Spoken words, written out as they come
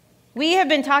We have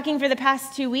been talking for the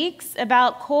past 2 weeks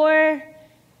about core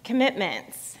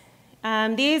commitments.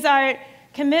 These are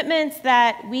commitments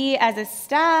that we as a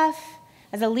staff,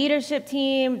 as a leadership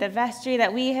team, the vestry,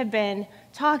 that we have been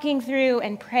talking through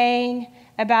and praying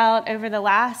about over the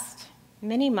last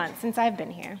many months since I've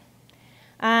been here.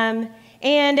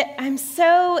 And I'm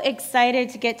so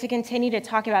excited to get to continue to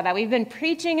talk about that. We've been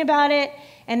preaching about it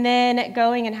and then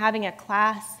going and having a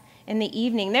class in the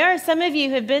evening. There are some of you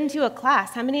who have been to a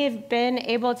class. How many have been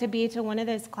able to be to one of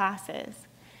those classes?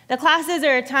 The classes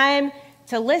are a time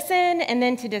to listen and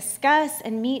then to discuss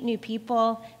and meet new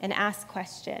people and ask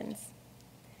questions.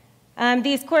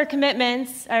 These core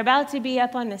commitments are about to be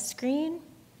up on the screen.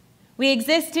 We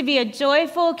exist to be a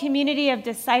joyful community of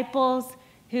disciples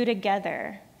who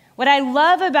together. What I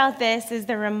love about this is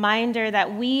the reminder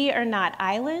that we are not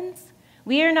islands.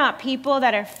 We are not people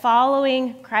that are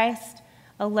following Christ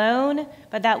alone,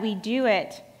 but that we do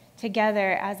it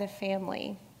together as a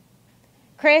family.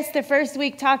 Chris, the first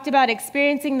week, talked about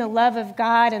experiencing the love of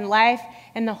God and life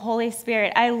and the Holy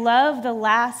Spirit. I love the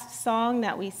last song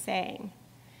that we sang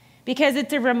because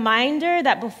it's a reminder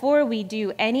that before we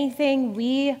do anything,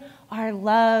 we are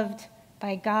loved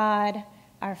by God,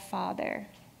 our Father.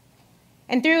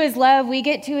 And through his love, we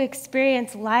get to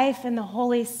experience life in the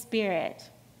Holy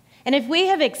Spirit. And if we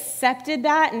have accepted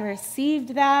that and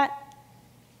received that,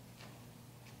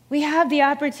 we have the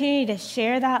opportunity to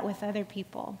share that with other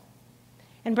people.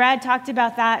 And Brad talked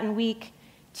about that in week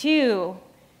 2.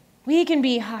 We can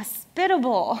be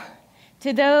hospitable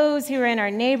to those who are in our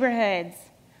neighborhoods.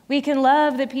 We can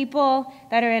love the people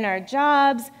that are in our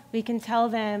jobs. We can tell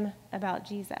them about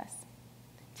Jesus.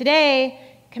 Today,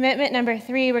 commitment number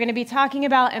 3, we're going to be talking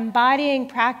about embodying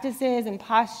practices and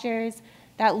postures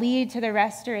that lead to the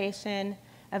restoration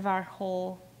of our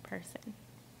whole person.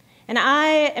 And I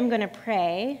am going to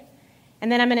pray,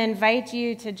 and then I'm going to invite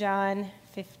you to John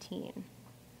 15.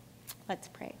 Let's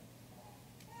pray.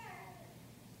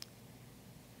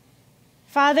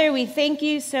 Father, we thank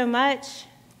you so much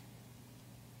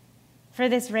for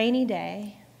this rainy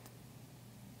day.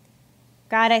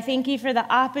 God, I thank you for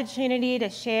the opportunity to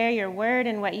share your word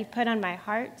and what you've put on my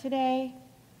heart today.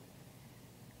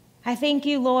 I thank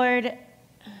you, Lord,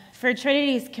 for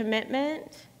Trinity's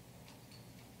commitment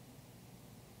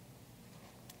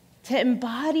to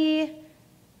embody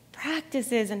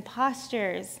practices and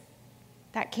postures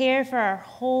that care for our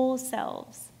whole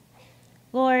selves.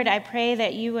 Lord, I pray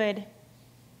that you would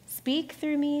speak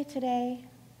through me today.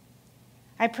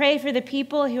 I pray for the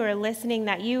people who are listening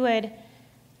that you would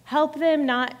help them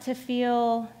not to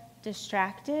feel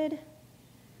distracted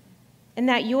and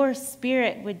that your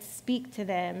Spirit would speak to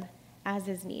them as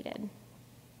is needed.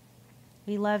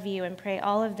 We love you and pray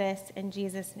all of this in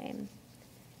Jesus' name.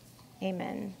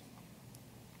 Amen.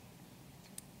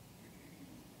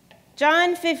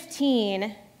 John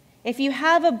 15, if you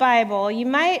have a Bible, you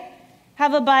might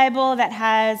have a Bible that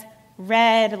has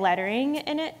red lettering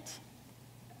in it.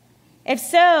 If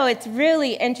so, it's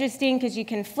really interesting because you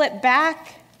can flip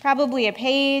back probably a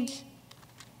page,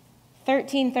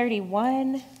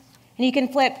 1331, and you can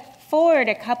flip forward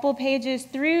a couple pages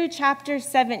through chapter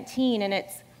 17, and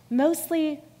it's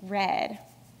mostly red.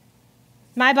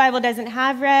 My Bible doesn't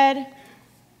have red.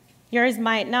 Yours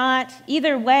might not.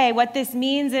 Either way, what this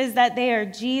means is that they are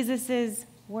Jesus'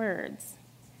 words.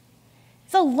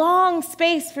 It's a long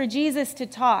space for Jesus to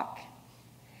talk.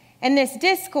 And this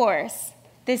discourse,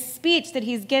 this speech that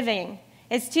he's giving,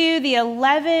 is to the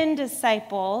 11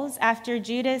 disciples after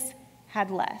Judas had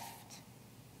left.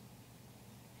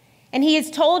 And he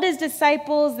has told his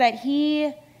disciples that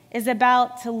he is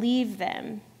about to leave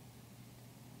them.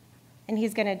 And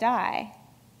he's going to die.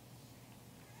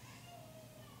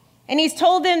 And he's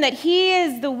told them that he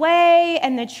is the way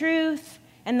and the truth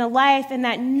and the life, and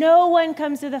that no one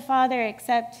comes to the Father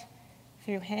except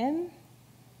through him.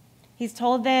 He's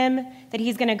told them that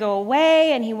he's going to go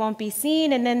away and he won't be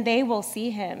seen, and then they will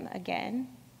see him again.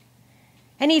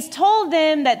 And he's told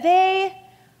them that they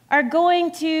are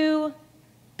going to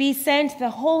be sent the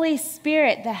Holy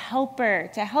Spirit, the Helper,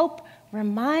 to help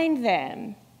remind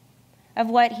them of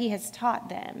what he has taught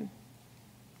them.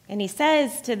 And he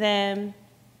says to them,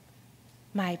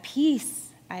 "My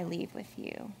peace I leave with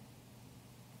you."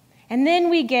 And then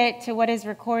we get to what is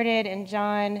recorded in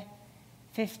John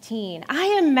 15.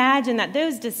 I imagine that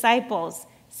those disciples,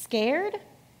 scared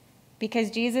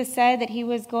because Jesus said that he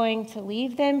was going to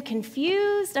leave them,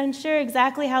 confused, unsure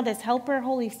exactly how this Helper,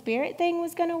 Holy Spirit thing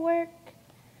was going to work,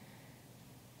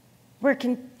 were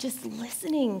just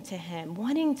listening to him,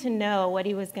 wanting to know what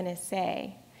he was going to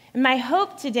say. And my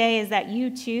hope today is that you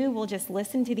too will just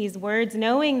listen to these words,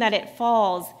 knowing that it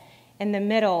falls in the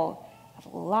middle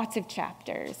of lots of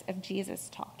chapters of Jesus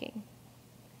talking.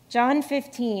 John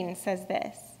 15 says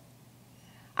this,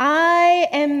 "I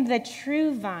am the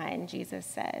true vine," Jesus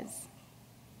says,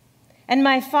 "and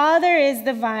my Father is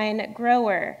the vine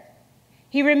grower.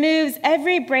 He removes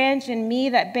every branch in me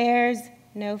that bears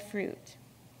no fruit.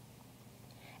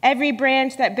 Every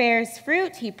branch that bears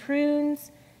fruit, he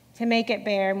prunes to make it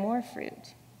bear more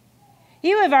fruit.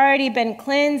 You have already been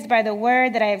cleansed by the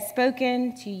word that I have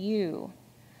spoken to you.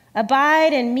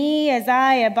 Abide in me as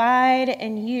I abide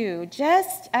in you.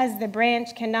 Just as the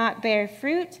branch cannot bear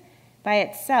fruit by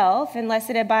itself unless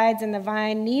it abides in the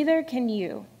vine, neither can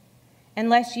you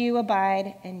unless you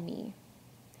abide in me.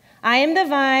 I am the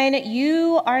vine,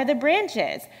 you are the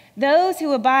branches. Those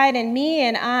who abide in me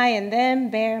and I in them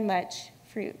bear much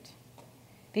fruit.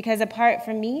 Because apart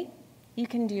from me, you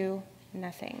can do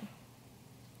nothing.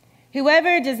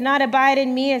 Whoever does not abide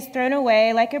in me is thrown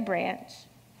away like a branch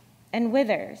and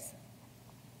withers.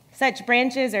 Such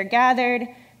branches are gathered,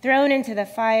 thrown into the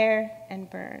fire, and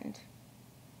burned.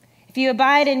 If you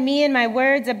abide in me and my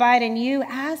words abide in you,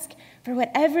 ask for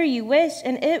whatever you wish,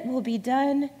 and it will be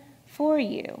done for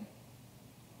you.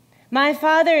 My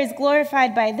Father is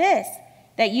glorified by this,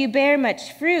 that you bear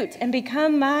much fruit and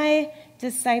become my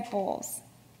disciples.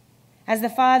 As the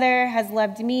Father has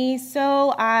loved me,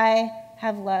 so I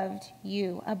have loved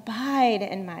you. Abide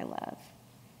in my love.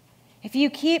 If you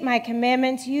keep my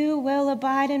commandments, you will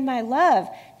abide in my love,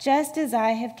 just as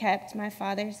I have kept my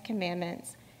Father's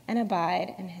commandments and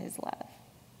abide in his love.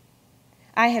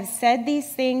 I have said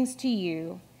these things to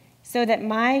you so that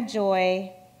my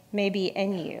joy may be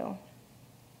in you,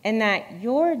 and that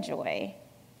your joy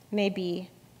may be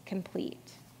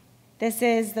complete. This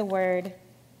is the word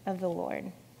of the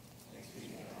Lord.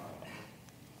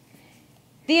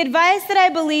 The advice that I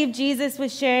believe Jesus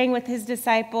was sharing with his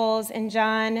disciples in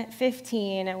John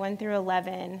 15, 1 through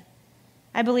 11,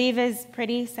 I believe is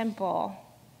pretty simple.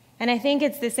 And I think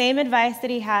it's the same advice that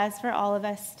he has for all of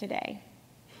us today.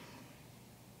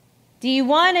 Do you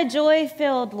want a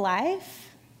joy-filled life?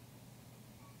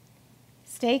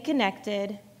 Stay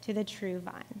connected to the true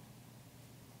vine.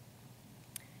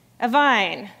 A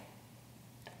vine.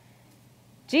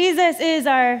 Jesus is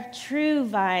our true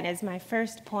vine is my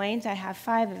first point. I have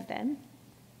 5 of them.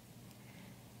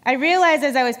 I realized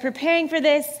as I was preparing for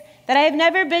this that I have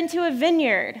never been to a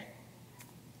vineyard.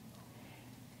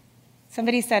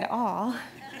 Somebody said, "Aw."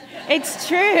 It's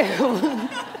true.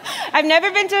 I've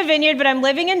never been to a vineyard, but I'm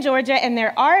living in Georgia, and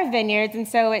there are vineyards, and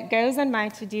so it goes on my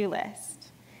to-do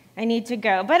list. I need to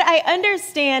go. But I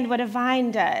understand what a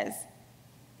vine does.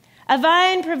 A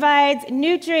vine provides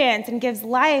nutrients and gives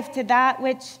life to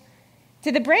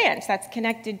to the branch that's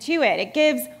connected to it. It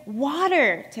gives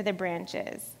water to the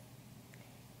branches.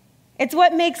 It's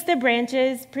what makes the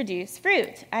branches produce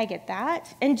fruit. I get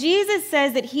that. And Jesus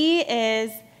says that he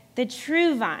is the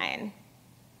true vine.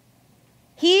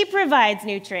 He provides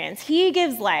nutrients. He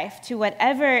gives life to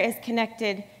whatever is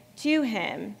connected to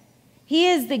him. He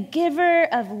is the giver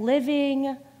of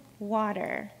living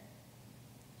water.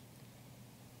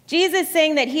 Jesus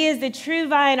saying that he is the true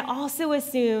vine also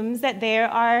assumes that there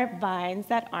are vines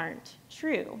that aren't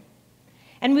true.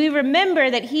 And we remember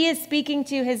that he is speaking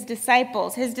to his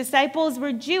disciples. His disciples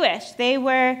were Jewish. They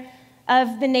were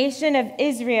of the nation of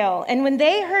Israel. And when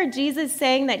they heard Jesus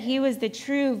saying that he was the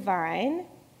true vine,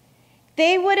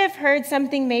 they would have heard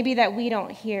something maybe that we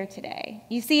don't hear today.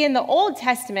 You see, in the Old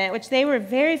Testament, which they were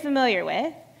very familiar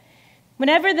with,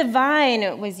 whenever the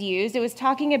vine was used, it was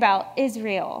talking about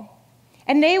Israel.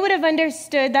 And they would have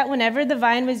understood that whenever the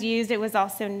vine was used, it was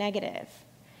also negative.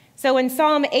 So in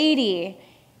Psalm 80,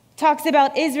 talks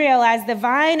about Israel as the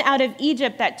vine out of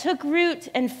Egypt that took root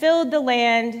and filled the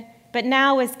land, but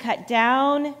now is cut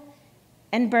down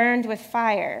and burned with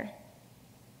fire.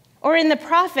 Or in the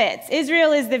prophets,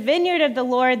 Israel is the vineyard of the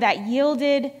Lord that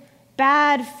yielded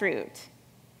bad fruit.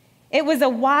 It was a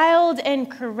wild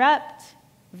and corrupt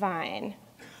vine.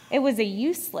 It was a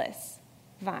useless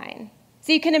vine.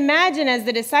 So you can imagine as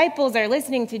the disciples are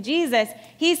listening to Jesus,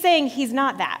 he's saying he's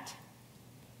not that.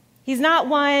 He's not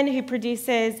one who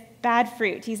produces bad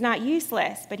fruit. He's not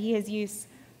useless, but he is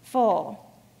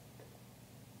useful.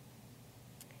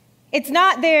 It's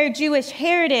not their Jewish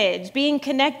heritage being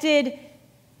connected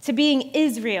to being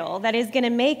Israel that is going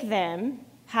to make them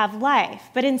have life,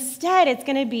 but instead it's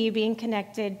going to be being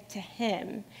connected to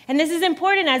him. And this is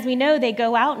important as we know they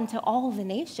go out into all the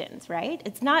nations, right?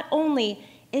 It's not only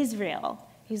Israel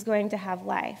who's going to have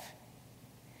life.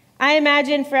 I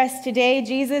imagine for us today,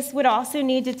 Jesus would also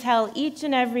need to tell each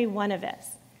and every one of us,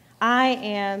 I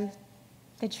am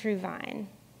the true vine.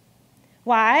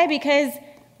 Why? Because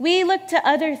we look to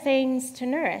other things to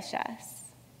nourish us.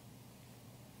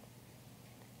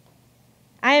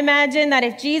 I imagine that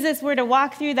if Jesus were to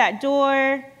walk through that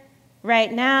door right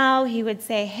now, he would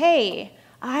say, hey,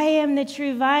 I am the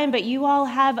true vine, but you all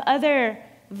have other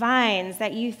vines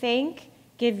that you think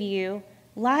give you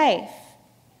life.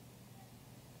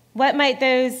 What might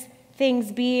those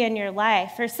things be in your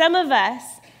life? For some of us,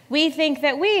 we think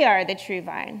that we are the true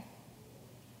vine.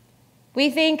 We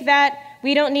think that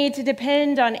we don't need to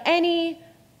depend on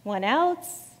anyone else.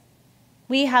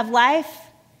 We have life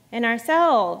in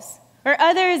ourselves. For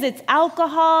others, it's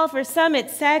alcohol. For some,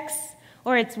 it's sex,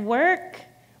 or it's work,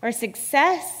 or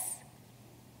success,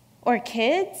 or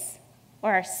kids,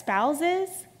 or our spouses,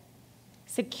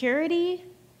 security,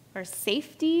 or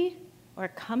safety, or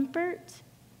comfort,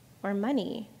 or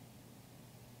money.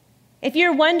 If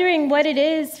you're wondering what it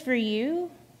is for you,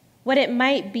 what it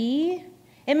might be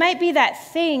that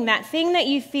thing that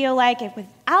you feel like if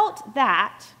without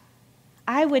that,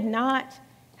 I would not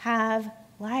have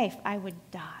life, I would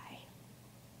die.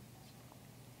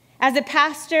 As a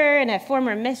pastor and a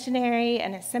former missionary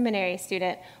and a seminary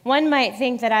student, one might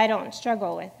think that I don't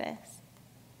struggle with this.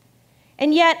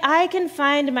 And yet I can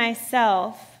find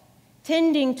myself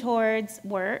tending towards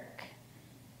work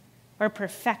or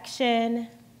perfection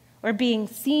or being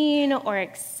seen or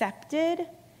accepted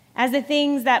as the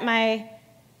things that my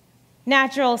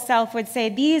natural self would say,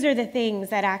 these are the things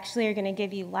that actually are going to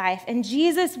give you life. And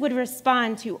Jesus would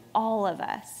respond to all of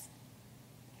us.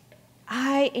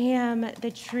 I am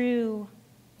the true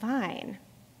vine.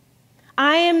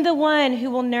 I am the one who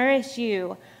will nourish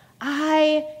you.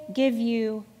 I give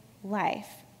you life.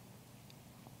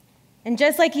 And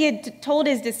just like he had told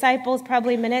his disciples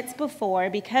probably minutes before,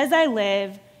 because I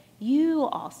live, you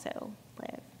also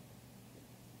live.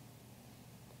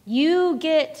 You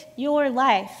get your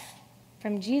life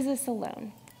from Jesus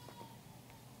alone.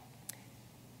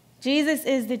 Jesus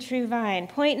is the true vine.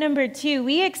 Point number 2,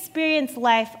 we experience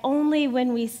life only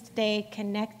when we stay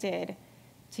connected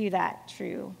to that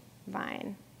true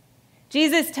vine.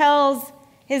 Jesus tells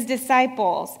his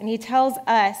disciples, and he tells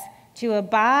us to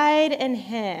abide in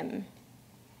him.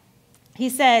 He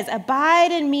says,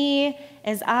 abide in me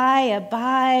as I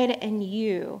abide in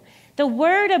you. The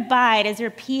word abide is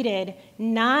repeated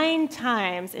 9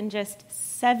 times in just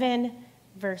 7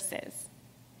 verses.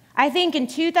 I think in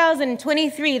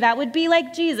 2023, that would be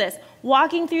like Jesus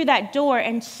walking through that door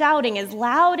and shouting as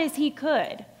loud as he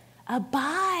could,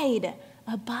 abide,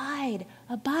 abide,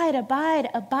 abide, abide,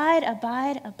 abide,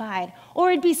 abide, abide.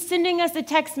 Or he'd be sending us a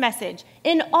text message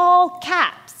in all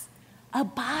caps,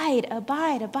 abide,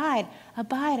 abide, abide,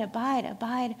 abide, abide,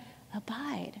 abide,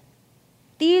 abide.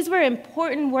 These were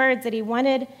important words that he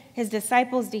wanted his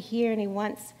disciples to hear, and he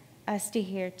wants us to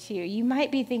hear too. You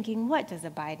might be thinking, what does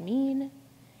abide mean?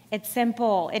 It's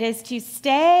simple. It is to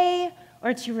stay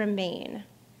or to remain.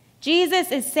 Jesus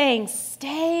is saying,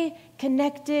 stay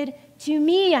connected to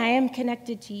me. I am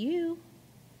connected to you.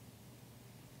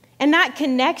 And that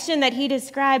connection that he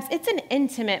describes, it's an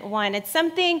intimate one. It's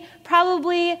something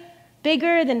probably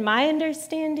bigger than my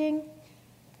understanding.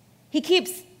 He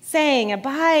keeps saying,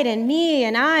 abide in me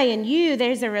and I in you.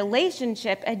 There's a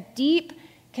relationship, a deep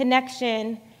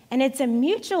connection, and it's a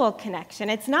mutual connection.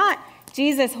 It's not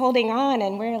Jesus holding on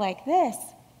and we're like this.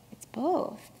 It's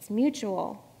both. It's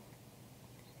mutual.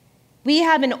 We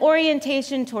have an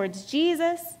orientation towards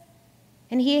Jesus,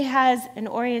 and he has an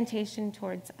orientation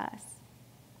towards us.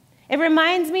 It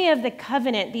reminds me of the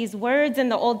covenant, these words in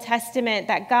the Old Testament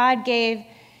that God gave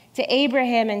to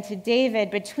Abraham and to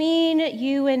David, between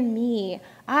you and me,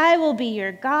 I will be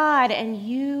your God and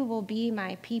you will be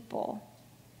my people.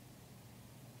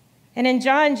 And in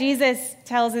John, Jesus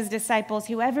tells his disciples,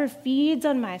 whoever feeds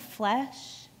on my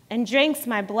flesh and drinks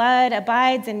my blood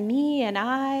abides in me and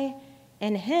I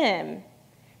in him.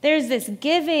 There's this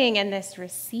giving and this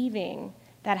receiving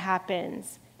that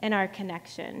happens in our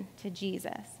connection to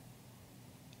Jesus.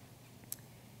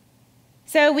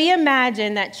 So we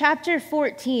imagine that chapter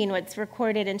 14, what's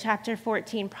recorded in chapter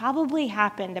 14, probably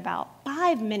happened about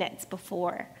 5 minutes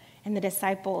before in the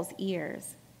disciples'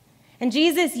 ears. And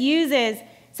Jesus uses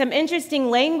some interesting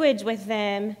language with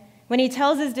them when he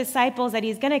tells his disciples that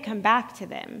he's going to come back to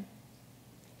them.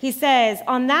 He says,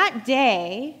 on that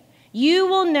day, you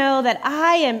will know that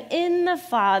I am in the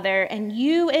Father and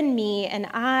you in me and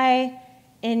I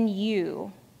in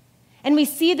you. And we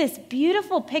see this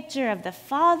beautiful picture of the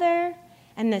Father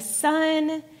and the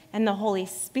Son and the Holy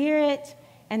Spirit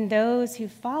and those who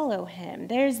follow him.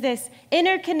 There's this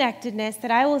interconnectedness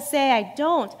that I will say I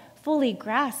don't fully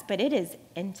grasp, but it is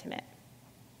intimate.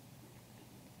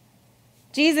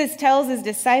 Jesus tells his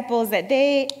disciples that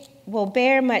they will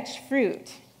bear much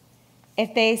fruit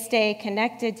if they stay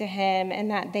connected to him, and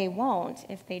that they won't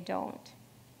if they don't.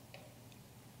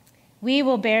 We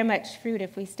will bear much fruit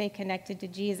if we stay connected to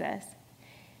Jesus.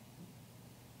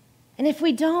 And if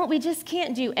we don't, we just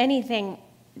can't do anything.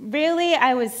 Really,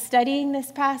 I was studying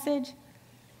this passage,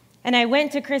 and I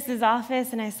went to Chris's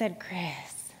office, and I said,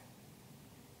 Chris,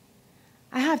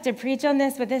 I have to preach on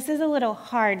this, but this is a little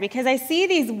hard because I see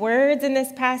these words in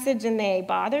this passage, and they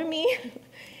bother me.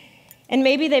 And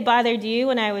maybe they bothered you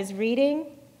when I was reading.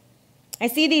 I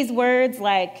see these words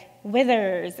like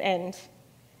withers and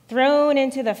thrown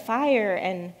into the fire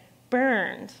and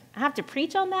burned. I have to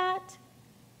preach on that?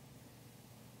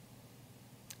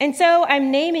 And so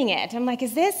I'm naming it. I'm like,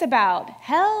 is this about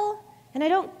hell? And I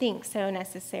don't think so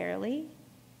necessarily.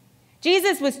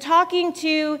 Jesus was talking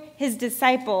to his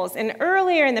disciples, and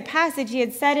earlier in the passage he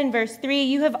had said in verse 3,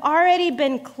 you have already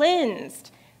been cleansed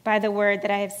by the word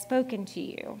that I have spoken to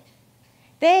you.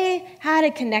 They had a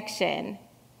connection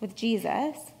with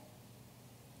Jesus.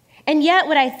 And yet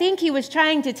what I think he was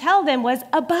trying to tell them was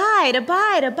abide,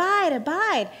 abide, abide,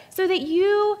 abide, so that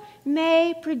you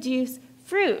may produce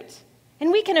fruit.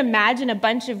 And we can imagine a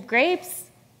bunch of grapes,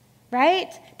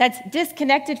 right, that's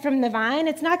disconnected from the vine.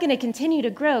 It's not going to continue to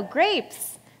grow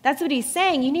grapes. That's what he's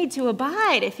saying. You need to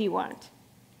abide if you want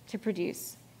to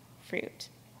produce fruit.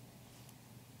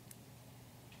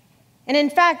 And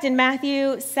in fact, in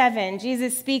Matthew 7,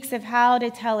 Jesus speaks of how to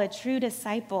tell a true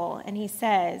disciple, and he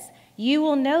says, you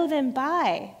will know them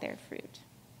by their fruit.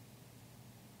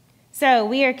 So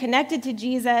we are connected to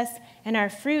Jesus, and our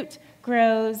fruit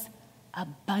grows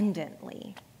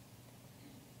abundantly.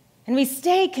 And we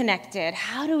stay connected.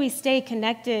 How do we stay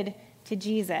connected to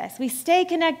Jesus? We stay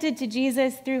connected to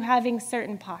Jesus through having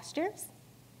certain postures.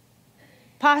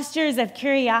 Postures of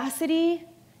curiosity.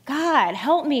 God,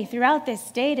 help me throughout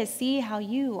this day to see how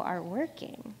you are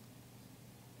working.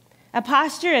 A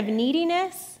posture of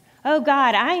neediness. Oh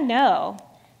God, I know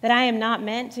that I am not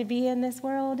meant to be in this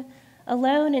world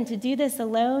alone and to do this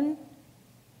alone.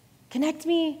 Connect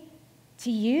me to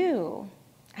you.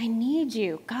 I need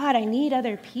you. God, I need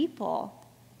other people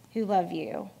who love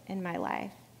you in my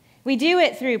life. We do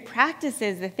it through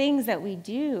practices, the things that we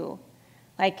do,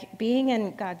 like being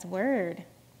in God's word,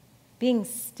 being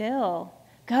still,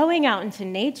 going out into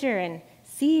nature and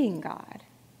seeing God,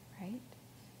 right?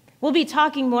 We'll be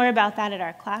talking more about that at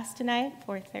our class tonight,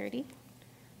 4:30.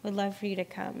 Would love for you to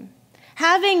come.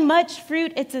 Having much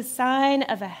fruit, it's a sign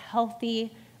of a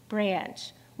healthy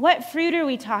branch. What fruit are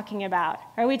we talking about?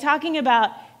 Are we talking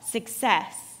about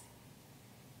success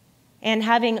and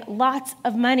having lots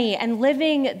of money and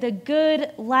living the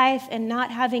good life and not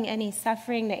having any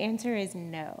suffering? The answer is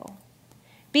no.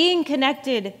 Being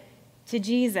connected to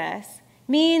Jesus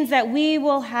means that we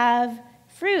will have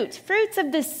fruits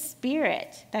of the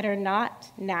Spirit that are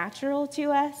not natural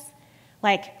to us,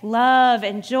 like love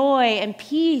and joy and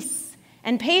peace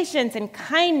and patience and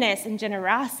kindness and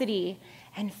generosity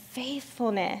and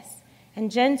faithfulness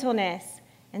and gentleness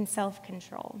and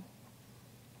self-control.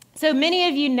 So many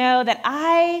of you know that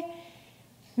I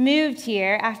moved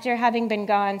here after having been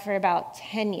gone for about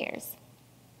 10 years.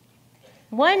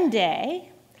 One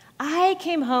day, I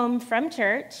came home from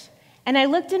church and I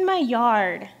looked in my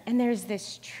yard and there's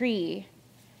this tree.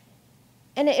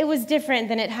 And it was different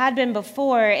than it had been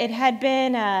before. It had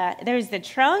been, there's the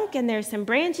trunk and there's some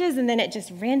branches and then it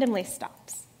just randomly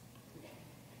stops.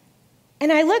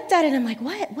 And I looked at it and I'm like,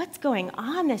 what's going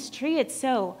on? This tree, it's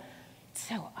so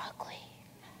ugly.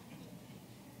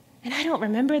 And I don't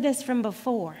remember this from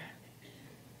before.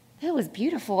 It was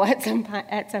beautiful at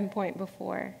some point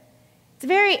before. It's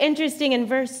very interesting in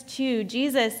verse 2,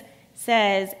 Jesus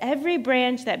says, every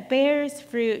branch that bears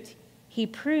fruit, he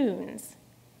prunes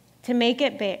to make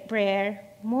it bear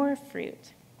more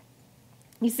fruit.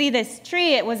 You see, this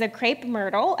tree, it was a crepe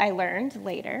myrtle, I learned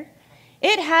later.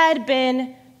 It had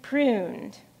been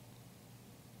pruned.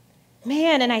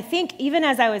 Man, and I think even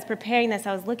as I was preparing this,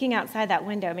 I was looking outside that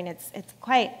window. I mean, it's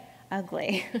quite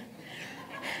ugly.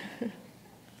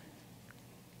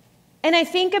 And I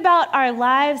think about our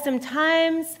lives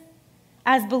sometimes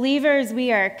as believers,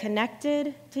 we are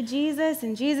connected to Jesus,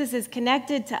 and Jesus is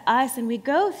connected to us, and we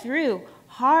go through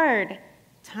hard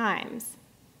times.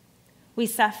 We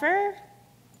suffer,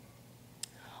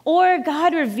 or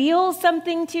God reveals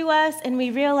something to us, and we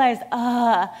realize,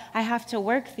 I have to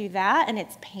work through that, and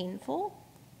it's painful.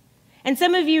 And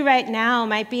some of you right now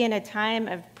might be in a time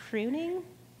of pruning.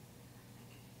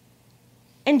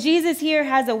 And Jesus here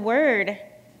has a word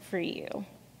for you.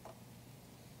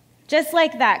 Just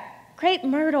like that crepe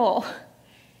myrtle,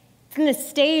 it's in the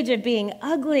stage of being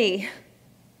ugly.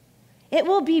 It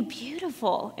will be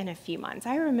beautiful in a few months.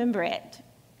 I remember it,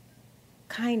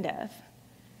 kind of.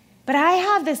 But I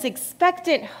have this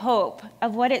expectant hope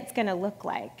of what it's going to look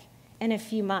like in a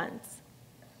few months.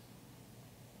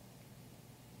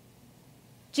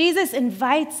 Jesus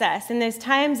invites us in those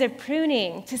times of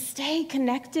pruning to stay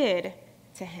connected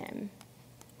to him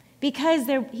because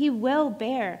he will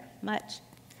bear much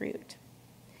fruit.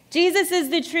 Jesus is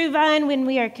the true vine. When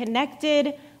we are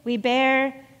connected, we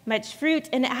bear much fruit.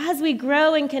 And as we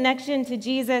grow in connection to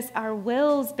Jesus, our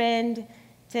wills bend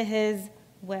to his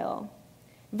will.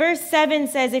 Verse 7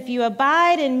 says, "If you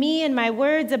abide in me and my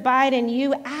words abide in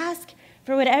you, ask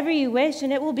for whatever you wish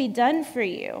and it will be done for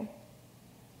you."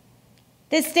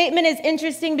 This statement is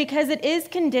interesting because it is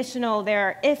conditional. There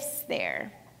are ifs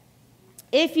there.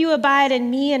 If you abide in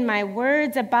me and my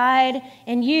words abide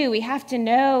in you, we have to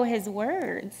know his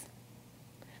words.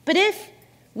 But if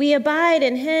we abide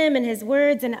in him and his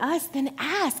words in us, then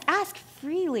ask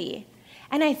freely.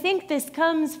 And I think this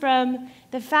comes from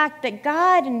the fact that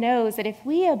God knows that if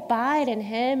we abide in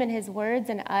him and his words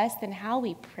in us, then how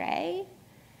we pray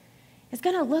is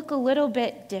going to look a little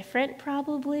bit different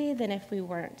probably than if we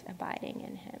weren't abiding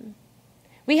in him.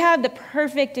 We have the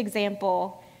perfect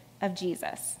example of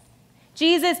Jesus.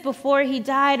 Jesus, before he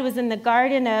died, was in the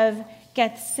Garden of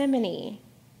Gethsemane.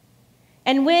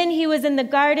 And when he was in the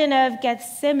Garden of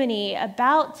Gethsemane,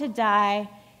 about to die,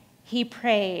 he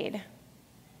prayed.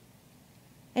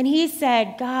 And he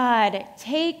said, "God,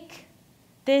 take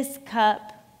this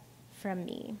cup from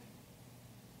me."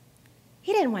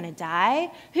 He didn't want to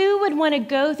die. Who would want to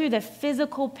go through the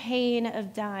physical pain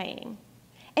of dying?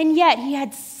 And yet he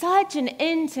had such an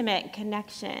intimate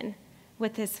connection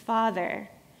with his Father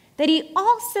that he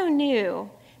also knew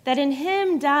that in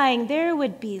him dying, there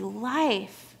would be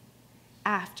life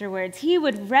afterwards. He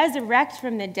would resurrect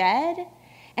from the dead,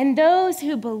 and those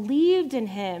who believed in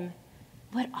him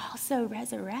would also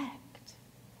resurrect.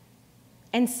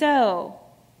 And so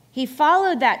he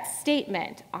followed that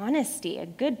statement, honesty, a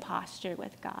good posture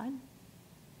with God,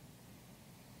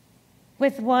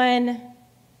 with one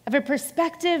of a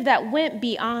perspective that went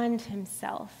beyond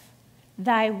himself.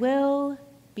 Thy will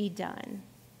be done.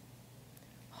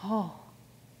 Oh,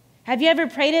 have you ever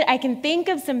prayed it? I can think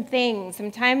of some things, some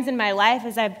times in my life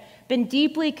as I've been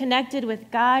deeply connected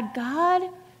with God. God,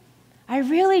 I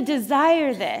really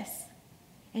desire this,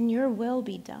 and your will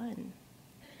be done.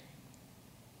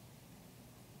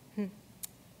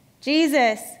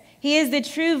 Jesus, he is the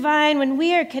true vine. When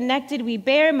we are connected, we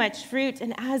bear much fruit.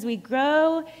 And as we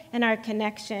grow in our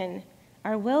connection,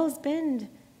 our wills bend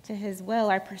to his will.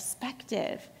 Our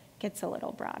perspective gets a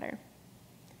little broader.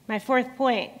 My fourth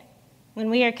point, when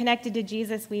we are connected to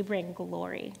Jesus, we bring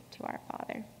glory to our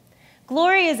Father.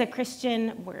 Glory is a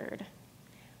Christian word.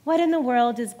 What in the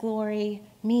world does glory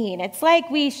mean? It's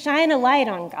like we shine a light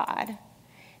on God.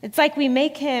 It's like we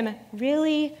make him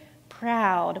really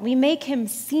proud. We make him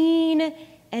seen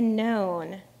and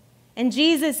known. And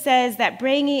Jesus says that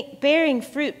bearing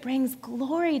fruit brings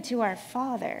glory to our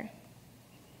Father.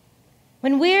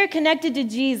 When we're connected to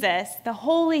Jesus, the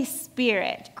Holy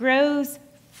Spirit grows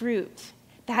fruit.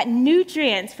 That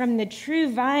nutrients from the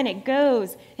true vine, it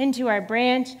goes into our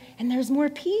branch, and there's more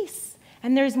peace,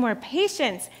 and there's more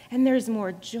patience, and there's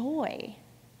more joy,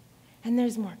 and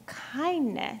there's more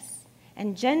kindness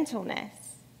and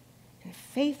gentleness and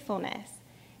faithfulness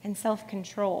and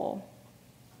self-control.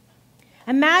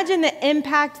 Imagine the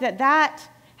impact that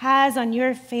has on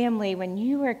your family when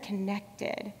you are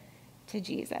connected to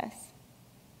Jesus.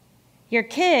 Your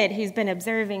kid who's been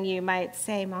observing you might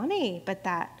say, "Mommy, but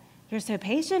you're so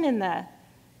patient in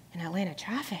Atlanta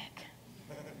traffic.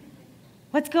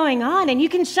 What's going on?" And you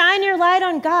can shine your light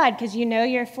on God because you know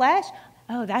your flesh.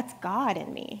 Oh, that's God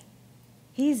in me.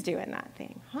 He's doing that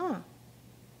thing, huh?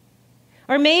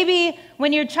 Or maybe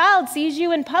when your child sees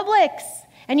you in Publix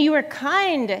and you were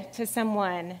kind to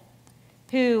someone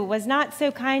who was not so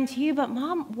kind to you, but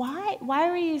Mom, why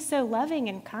were you so loving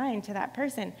and kind to that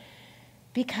person?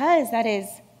 Because that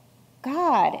is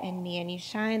God in me, and you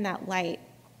shine that light.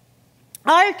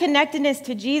 Our connectedness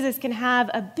to Jesus can have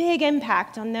a big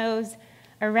impact on those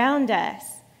around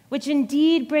us, which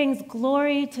indeed brings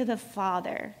glory to the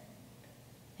Father.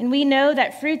 And we know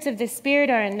that fruits of the Spirit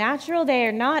are unnatural. They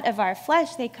are not of our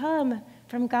flesh. They come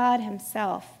from God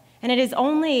himself. And it is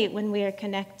only when we are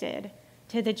connected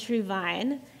to the true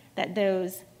vine that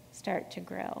those start to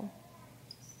grow.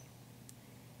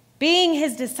 Being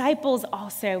his disciples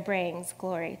also brings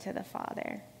glory to the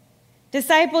Father.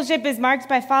 Discipleship is marked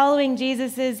by following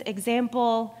Jesus'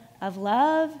 example of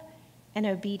love and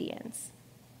obedience.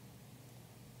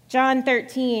 John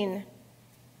 13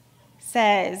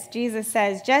 Jesus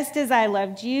says, "Just as I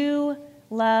loved you,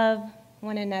 love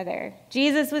one another."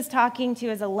 Jesus was talking to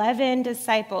his 11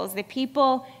 disciples, the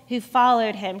people who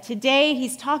followed him. Today,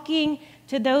 he's talking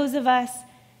to those of us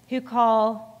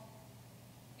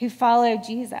who follow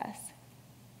Jesus.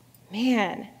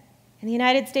 Man, in the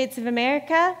United States of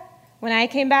America, when I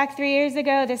came back 3 years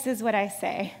ago, this is what I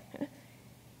say.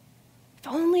 If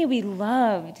only we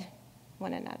loved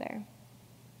one another.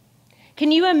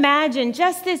 Can you imagine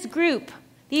just this group,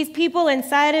 these people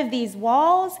inside of these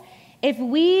walls, if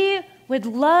we would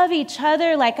love each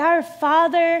other like our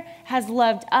Father has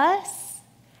loved us,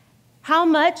 how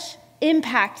much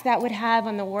impact that would have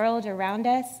on the world around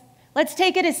us? Let's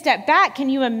take it a step back. Can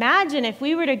you imagine if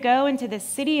we were to go into the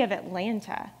city of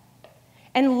Atlanta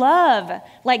and love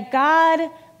like God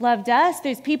loved us?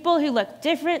 There's people who look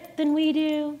different than we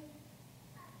do,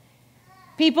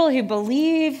 people who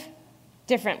believe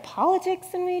different politics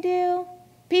than we do,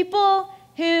 people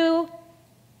who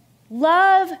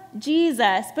love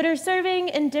Jesus but are serving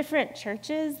in different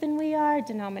churches than we are,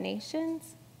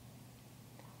 denominations,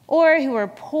 or who are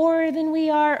poorer than we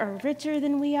are or richer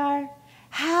than we are.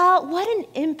 What an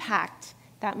impact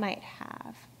that might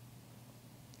have.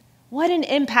 What an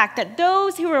impact that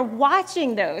those who are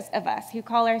watching those of us who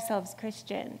call ourselves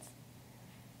Christians,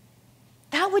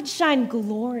 that would shine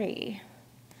glory.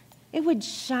 It would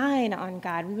shine on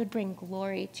God. We would bring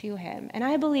glory to him. And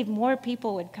I believe more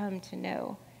people would come to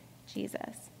know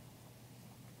Jesus.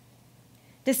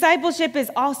 Discipleship is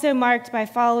also marked by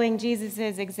following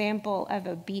Jesus' example of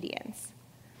obedience.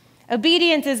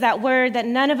 Obedience is that word that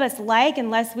none of us like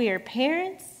unless we are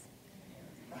parents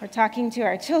or talking to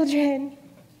our children.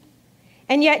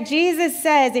 And yet Jesus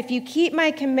says, if you keep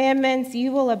my commandments,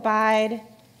 you will abide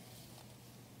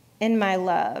in my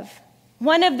love.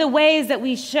 One of the ways that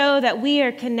we show that we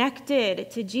are connected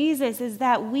to Jesus is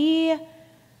that we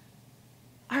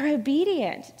are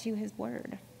obedient to his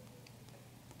word.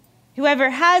 Whoever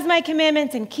has my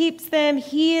commandments and keeps them,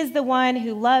 he is the one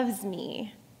who loves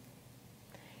me.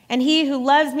 And he who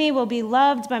loves me will be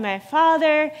loved by my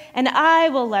Father, and I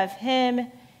will love him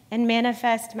and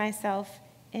manifest myself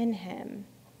in him.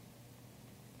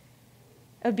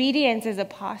 Obedience is a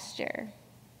posture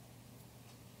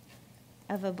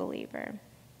of a believer.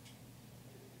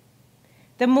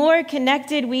 The more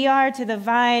connected we are to the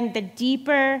vine, the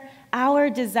deeper our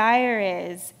desire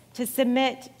is to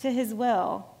submit to his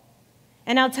will.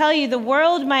 And I'll tell you, the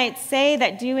world might say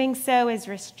that doing so is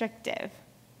restrictive,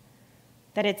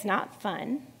 that it's not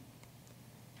fun.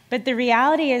 But the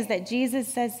reality is that Jesus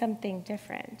says something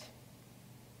different.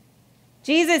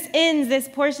 Jesus ends this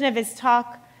portion of his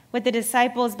talk with the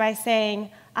disciples by saying,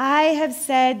 I have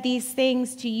said these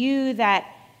things to you that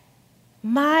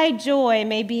my joy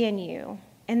may be in you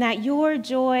and that your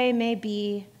joy may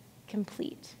be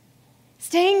complete.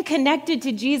 Staying connected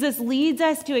to Jesus leads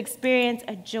us to experience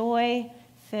a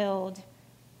joy-filled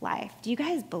life. Do you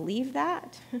guys believe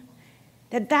that?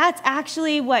 That that's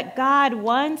actually what God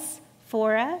wants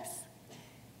for us?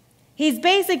 He's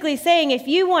basically saying, if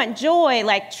you want joy,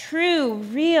 like true,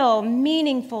 real,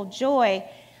 meaningful joy,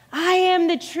 I am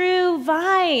the true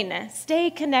vine.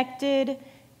 Stay connected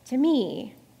to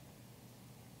me.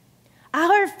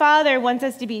 Our Father wants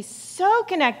us to be so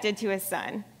connected to his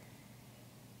Son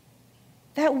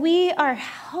that we are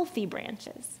healthy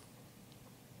branches.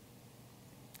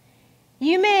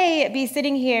 You may be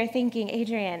sitting here thinking,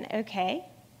 Adrienne, okay,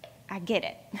 I get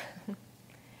it.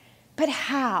 But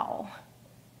how?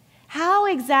 How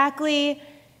exactly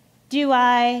do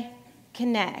I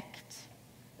connect?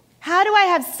 How do I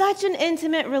have such an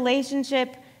intimate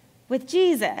relationship with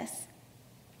Jesus?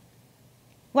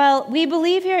 Well, we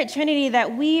believe here at Trinity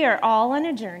that we are all on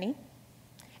a journey,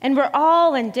 and we're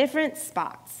all in different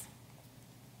spots.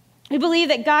 We believe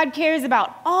that God cares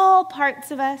about all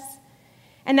parts of us,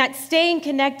 and that staying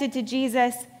connected to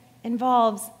Jesus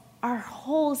involves our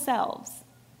whole selves.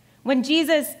 When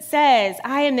Jesus says,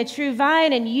 I am the true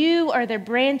vine and you are the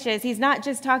branches, he's not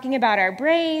just talking about our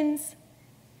brains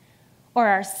or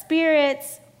our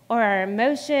spirits or our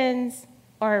emotions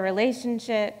or our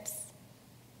relationships.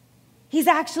 He's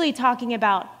actually talking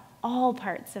about all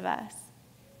parts of us.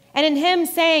 And in him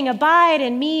saying, abide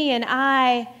in me and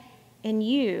I in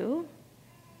you,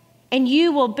 and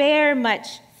you will bear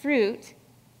much fruit,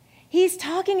 he's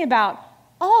talking about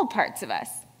all parts of us.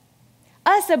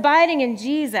 Us abiding in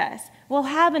Jesus will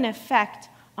have an effect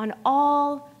on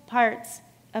all parts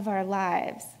of our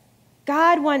lives.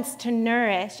 God wants to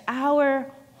nourish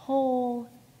our whole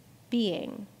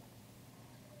being.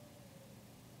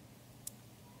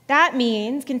 That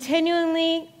means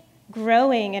continually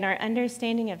growing in our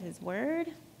understanding of his word.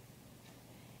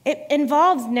 It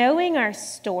involves knowing our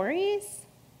stories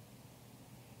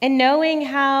and knowing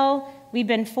how we've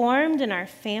been formed in our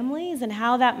families and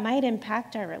how that might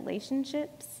impact our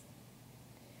relationships.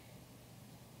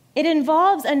 It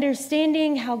involves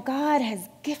understanding how God has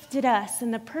gifted us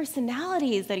and the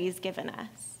personalities that he's given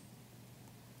us.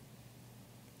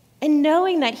 And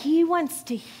knowing that he wants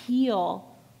to heal.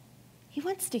 He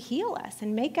wants to heal us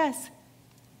and make us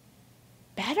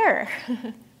better.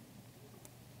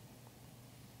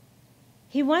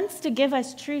 He wants to give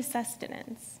us true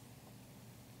sustenance.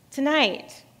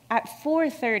 Tonight at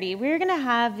 4:30, we're going to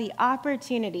have the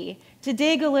opportunity to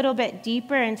dig a little bit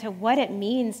deeper into what it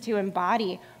means to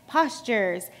embody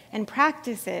postures and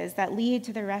practices that lead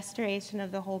to the restoration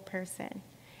of the whole person.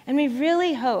 And we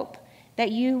really hope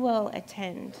that you will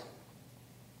attend.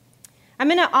 I'm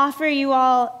going to offer you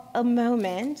all a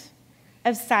moment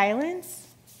of silence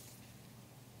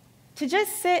to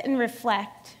just sit and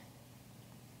reflect.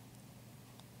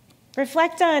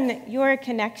 Reflect on your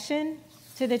connection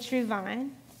to the true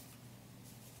vine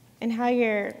and how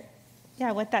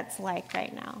what that's like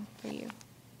right now for you.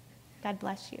 God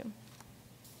bless you.